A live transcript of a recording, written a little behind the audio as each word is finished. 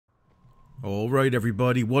Alright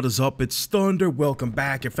everybody, what is up? It's Thunder, welcome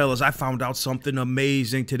back. And fellas, I found out something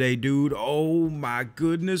amazing today, dude. Oh my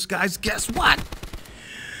goodness, guys, guess what?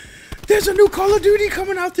 There's a new Call of Duty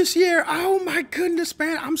coming out this year. Oh my goodness,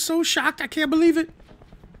 man, I'm so shocked, I can't believe it.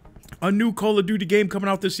 A new Call of Duty game coming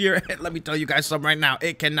out this year. Let me tell you guys something right now,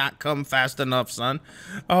 it cannot come fast enough, son.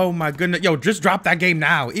 Oh my goodness, yo, just drop that game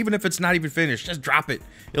now. Even if it's not even finished, just drop it.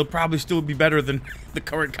 It'll probably still be better than the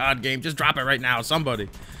current COD game. Just drop it right now, somebody.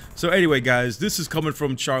 So anyway, guys, this is coming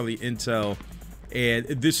from Charlie Intel, and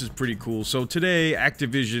this is pretty cool. So today,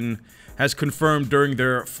 Activision has confirmed during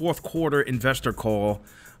their fourth quarter investor call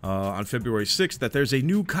on February 6th that there's a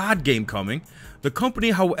new COD game coming. The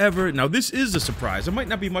company, however, now this is a surprise. It might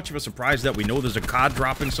not be much of a surprise that we know there's a COD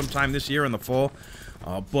dropping sometime this year in the fall,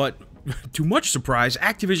 but to much surprise,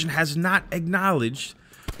 Activision has not acknowledged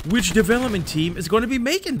which development team is going to be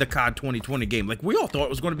making the COD 2020 game. Like, we all thought it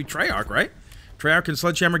was going to be Treyarch, right? Treyarch and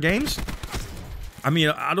SHG Games? I mean,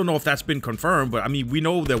 I don't know if that's been confirmed, but I mean, we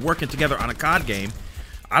know they're working together on a COD game.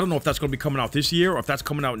 I don't know if that's going to be coming out this year or if that's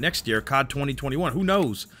coming out next year, COD 2021. Who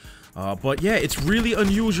knows? But yeah, it's really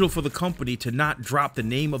unusual for the company to not drop the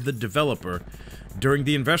name of the developer during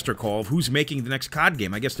the investor call of who's making the next COD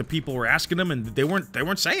game. I guess the people were asking them and they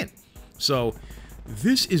weren't saying. So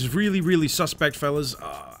this is really, really suspect, fellas.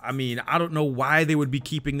 I mean, I don't know why they would be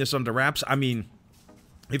keeping this under wraps. I mean,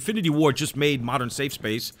 Infinity Ward just made Modern Safe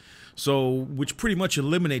Space, so which pretty much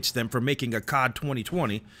eliminates them from making a COD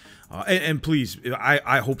 2020. And please,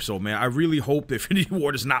 I hope so, man. I really hope Infinity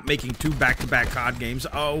Ward is not making two back-to-back COD games.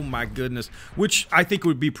 Oh my goodness, which I think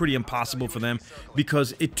would be pretty impossible for them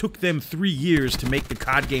because it took them 3 years to make the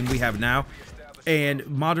COD game we have now. And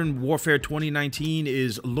Modern Warfare 2019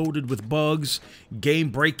 is loaded with bugs,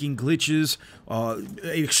 game-breaking glitches,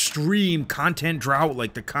 extreme content drought.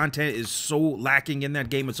 Like, the content is so lacking in that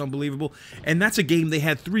game, it's unbelievable. And that's a game they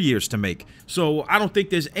had 3 years to make. So I don't think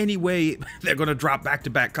there's any way they're going to drop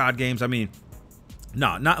back-to-back COD games. I mean,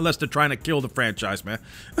 no, not unless they're trying to kill the franchise, man.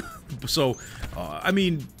 So, I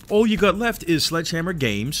mean, all you got left is SHG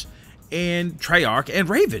Games and Treyarch and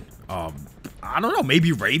Raven. I don't know,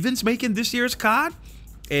 maybe Raven's making this year's COD,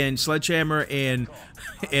 and SHG and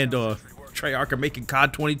Treyarch are making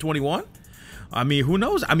COD 2021. I mean, who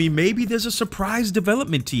knows? I mean, maybe there's a surprise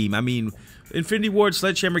development team. I mean, Infinity Ward,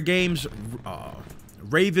 SHG Games,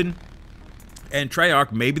 Raven, and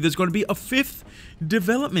Treyarch. Maybe there's going to be a fifth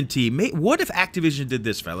development team. What if Activision did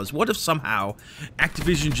this, fellas? What if somehow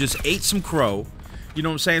Activision just ate some crow? You know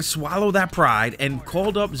what I'm saying? Swallow that pride and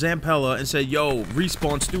called up Zampella and said, yo,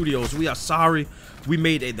 Respawn Studios, we are sorry. We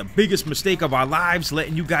made the biggest mistake of our lives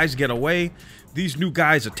letting you guys get away. These new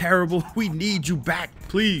guys are terrible. We need you back,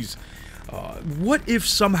 please. What if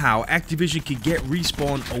somehow Activision could get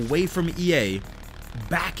Respawn away from EA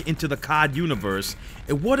back into the COD universe?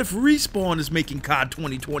 And what if Respawn is making COD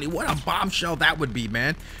 2020? What a bombshell that would be,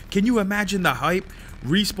 man. Can you imagine the hype?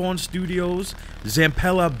 Respawn Studios,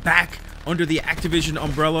 Zampella back under the Activision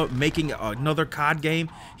umbrella making another COD game.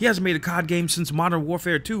 He hasn't made a COD game since Modern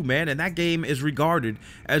Warfare 2, man, and that game is regarded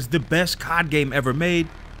as the best COD game ever made.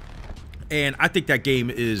 And I think that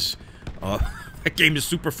game is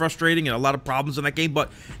super frustrating and a lot of problems in that game,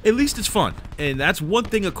 but at least it's fun. And that's one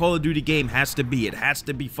thing a Call of Duty game has to be. It has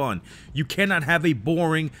to be fun. You cannot have a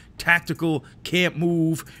boring, tactical, can't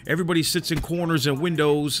move, everybody sits in corners and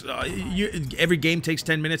windows, every game takes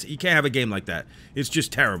 10 minutes. You can't have a game like that. It's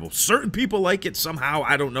just terrible. Certain people like it somehow.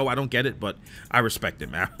 I don't know. I don't get it, but I respect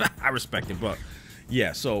it, man. I respect it, but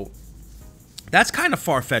yeah, so that's kind of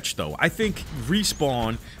far-fetched, though. I think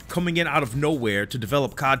Respawn coming in out of nowhere to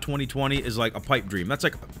develop COD 2020 is like a pipe dream. That's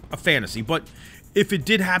like a fantasy, but if it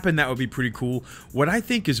did happen, that would be pretty cool. What I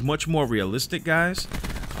think is much more realistic, guys,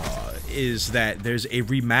 is that there's a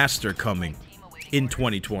remaster coming in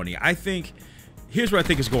 2020. I think, here's what I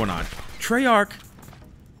think is going on. Treyarch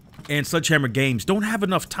and SHG Games don't have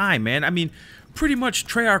enough time, man. I mean, pretty much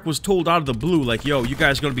Treyarch was told out of the blue, like, yo, you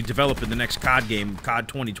guys are going to be developing the next COD game, COD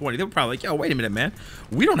 2020. They were probably like, yo, wait a minute, man.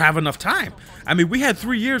 We don't have enough time. I mean, we had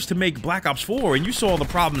 3 years to make Black Ops 4, and you saw the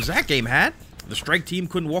problems that game had. The strike team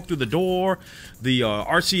couldn't walk through the door. The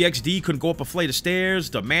RCXD couldn't go up a flight of stairs.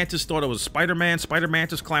 The Mantis thought it was Spider-Man.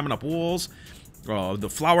 Spider-Mantis climbing up walls. The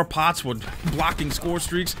flower pots were blocking score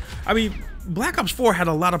streaks. I mean, Black Ops 4 had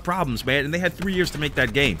a lot of problems, man, and they had 3 years to make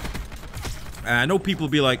that game. And I know people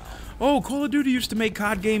will be like, oh, Call of Duty used to make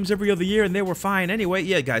COD games every other year and they were fine anyway.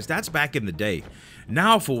 Yeah, guys, that's back in the day.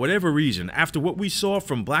 Now, for whatever reason, after what we saw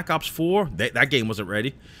from Black Ops 4, that game wasn't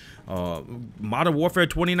ready. Modern Warfare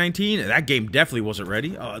 2019, that game definitely wasn't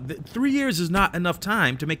ready. 3 years is not enough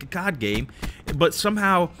time to make a COD game, but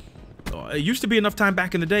somehow It used to be enough time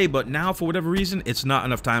back in the day, but now, for whatever reason, it's not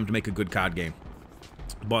enough time to make a good COD game.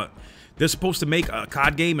 But they're supposed to make a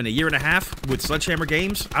COD game in a year and a half with Sledgehammer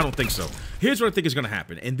Games? I don't think so. Here's what I think is going to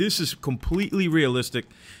happen, and this is completely realistic,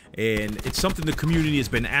 and it's something the community has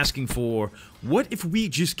been asking for. What if we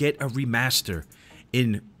just get a remaster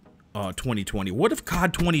in 2020? What if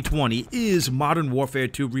COD 2020 is Modern Warfare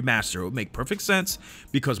 2 Remaster? It would make perfect sense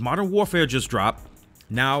because Modern Warfare just dropped.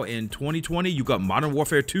 Now in 2020, you got Modern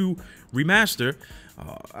Warfare 2 Remaster.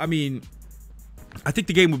 I mean, I think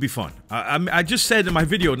the game would be fun. I just said in my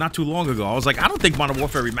video not too long ago, I was like, I don't think Modern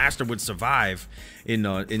Warfare Remastered would survive in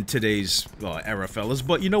today's era, fellas.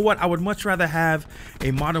 But you know what? I would much rather have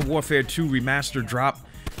a Modern Warfare 2 Remastered drop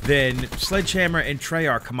than Sledgehammer and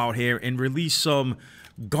Treyarch come out here and release some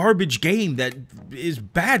garbage game that is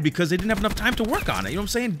bad because they didn't have enough time to work on it. You know what I'm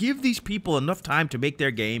saying? Give these people enough time to make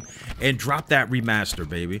their game and drop that remaster,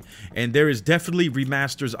 baby. And there is definitely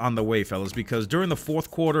remasters on the way, fellas, because during the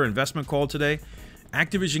fourth quarter investment call today,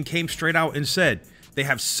 Activision came straight out and said they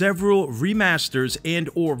have several remasters and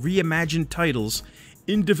or reimagined titles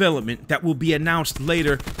in development that will be announced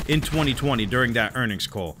later in 2020 during that earnings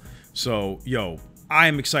call. So, yo, I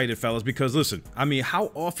am excited, fellas, because listen, I mean,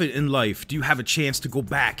 how often in life do you have a chance to go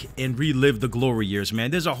back and relive the glory years,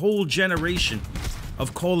 man? There's a whole generation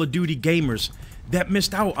of Call of Duty gamers that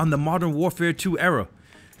missed out on the Modern Warfare 2 era.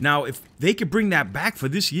 Now, if they could bring that back for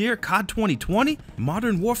this year, COD 2020,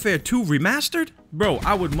 Modern Warfare 2 Remastered, bro,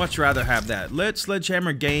 I would much rather have that. Let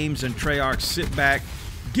Sledgehammer Games and Treyarch sit back,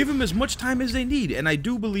 give them as much time as they need, and I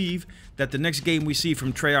do believe that the next game we see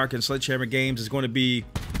from Treyarch and Sledgehammer Games is going to be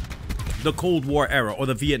the Cold War era or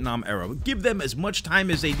the Vietnam era. Give them as much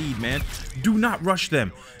time as they need, man. Do not rush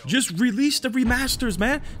them. Just release the remasters,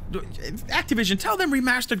 man. Activision, tell them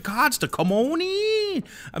remastered CODs to come on in.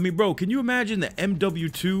 I mean, bro, can you imagine the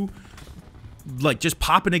MW2 like just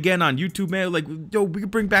popping again on YouTube, man? Like, yo, we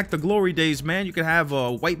could bring back the glory days, man. You could have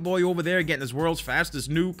a white boy over there getting his world's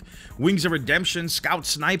fastest nuke, Wings of Redemption, Scout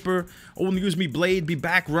Sniper, Only Use Me Blade be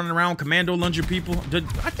back running around commando lunging people.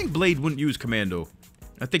 I think Blade wouldn't use commando.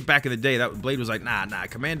 I think back in the day, that Blade was like, nah,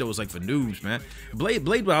 Commando was like for noobs, man. Blade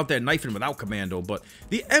was out there knifing without Commando, but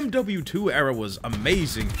the MW2 era was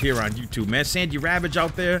amazing here on YouTube, man. Sandy Ravage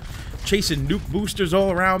out there chasing nuke boosters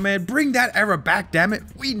all around, man. Bring that era back, damn it.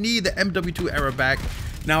 We need the MW2 era back.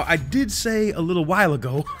 Now, I did say a little while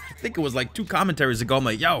ago, I think it was like 2 commentaries ago, I'm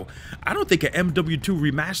like, yo, I don't think an MW2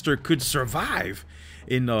 remaster could survive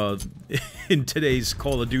in today's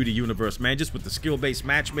Call of Duty universe, man, just with the skill-based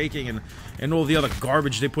matchmaking and all the other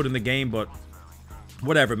garbage they put in the game. But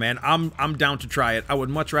whatever, man, I'm down to try it. I would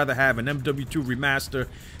much rather have an MW2 remaster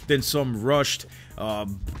than some rushed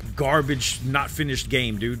garbage not finished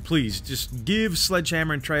game, dude. Please just give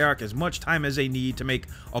Sledgehammer and Treyarch as much time as they need to make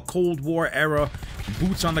a Cold War era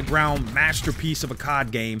boots on the ground masterpiece of a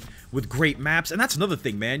COD game with great maps. And that's another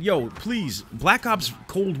thing, man. Yo, please, Black Ops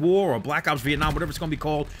Cold War or Black Ops Vietnam, whatever it's gonna be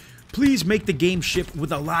called, please make the game ship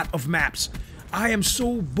with a lot of maps. I am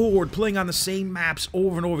so bored playing on the same maps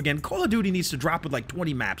over and over again. Call of Duty needs to drop with like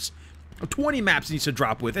 20 maps. 20 maps needs to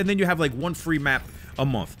drop with, and then you have like 1 free map a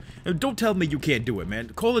month. And don't tell me you can't do it, man.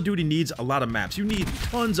 Call of Duty needs a lot of maps. You need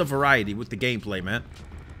tons of variety with the gameplay, man.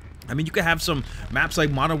 I mean, you could have some maps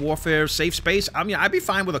like Modern Warfare, Safe Space. I mean, I'd be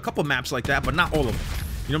fine with a couple maps like that, but not all of them.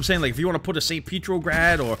 You know what I'm saying? Like, if you want to put a St.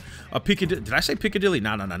 Petrograd or a Piccadilly... Did I say Piccadilly?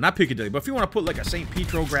 No, not Piccadilly. But if you want to put, like, a St.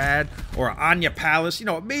 Petrograd or an Anya Palace, you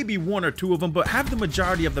know, maybe 1 or 2 of them, but have the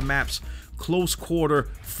majority of the maps close quarter,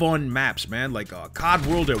 fun maps, man. Like, COD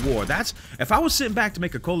World at War. That's... If I was sitting back to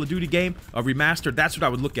make a Call of Duty game, a remaster, that's what I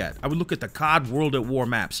would look at. I would look at the COD World at War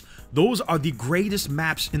maps. Those are the greatest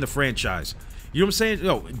maps in the franchise. You know what I'm saying?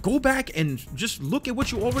 Yo, go back and just look at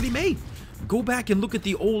what you already made. Go back and look at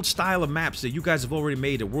the old style of maps that you guys have already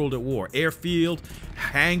made at World at War. Airfield,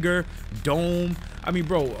 hangar, dome. I mean,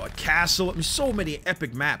 bro, castle. I mean, so many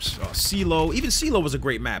epic maps. CeeLo. Even CeeLo was a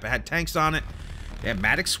great map. It had tanks on it. It had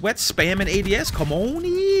Maddox Sweat, Spam, and ADS. Come on,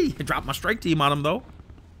 drop my strike team on them, though.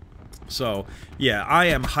 So, yeah, I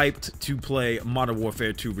am hyped to play Modern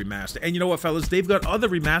Warfare 2 Remastered. And you know what, fellas? They've got other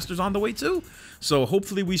remasters on the way, too. So,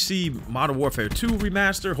 hopefully we see Modern Warfare 2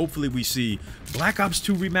 Remaster. Hopefully we see Black Ops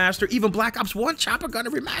 2 Remaster. Even Black Ops 1 Chopper Gunner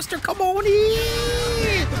Remaster. Come on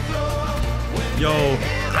in! Yo,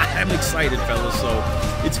 I'm excited, fellas. So,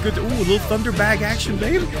 it's good to... Ooh, a little Thunder Bag action,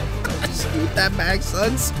 baby. Sneak that bag,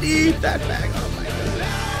 son. Sneak that bag. Oh, my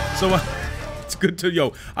God. So, it's good to,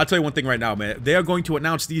 yo, I'll tell you one thing right now, man. They're going to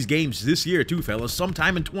announce these games this year, too, fellas.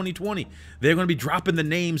 Sometime in 2020. They're going to be dropping the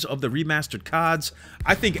names of the remastered CODs.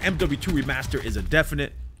 I think MW2 Remaster is a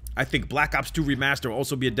definite. I think Black Ops 2 Remaster will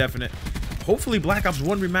also be a definite. Hopefully, Black Ops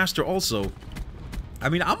 1 Remaster also. I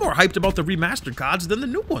mean, I'm more hyped about the remastered CODs than the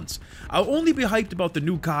new ones. I'll only be hyped about the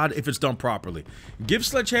new COD if it's done properly. Give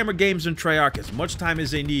Sledgehammer Games and Treyarch as much time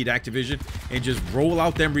as they need, Activision, and just roll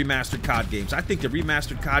out them remastered COD games. I think the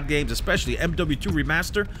remastered COD games, especially MW2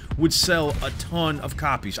 Remaster, would sell a ton of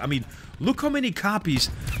copies. I mean, look how many copies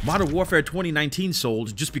Modern Warfare 2019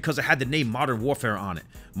 sold just because it had the name Modern Warfare on it.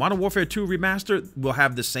 Modern Warfare 2 Remastered will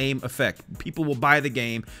have the same effect. People will buy the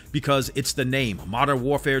game because it's the name, Modern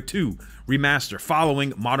Warfare 2 Remaster,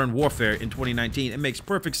 following Modern Warfare in 2019. It makes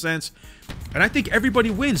perfect sense. And I think everybody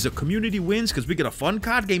wins. The community wins because we get a fun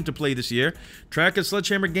COD game to play this year. Treyarch and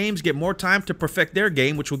Sledgehammer Games get more time to perfect their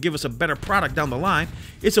game, which will give us a better product down the line.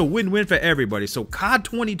 It's a win-win for everybody. So COD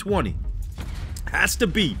 2020 has to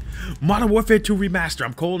beat Modern Warfare 2 Remaster.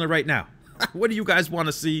 I'm calling it right now. What do you guys want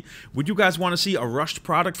to see? Would you guys want to see a rushed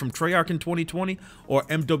product from Treyarch in 2020 or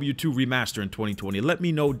MW2 Remaster in 2020? Let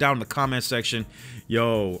me know down in the comment section.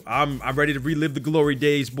 Yo, I'm ready to relive the glory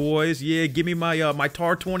days, boys. Yeah, give me my my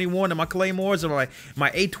TAR 21 and my Claymores and my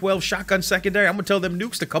A12 shotgun secondary. I'm gonna tell them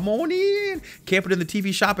nukes to come on in, camp it in the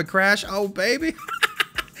TV shop and crash. Oh baby.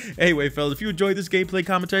 Anyway, fellas, if you enjoyed this gameplay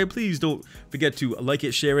commentary, please don't forget to like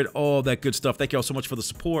it, share it, all that good stuff. Thank you all so much for the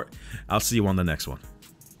support. I'll see you on the next one.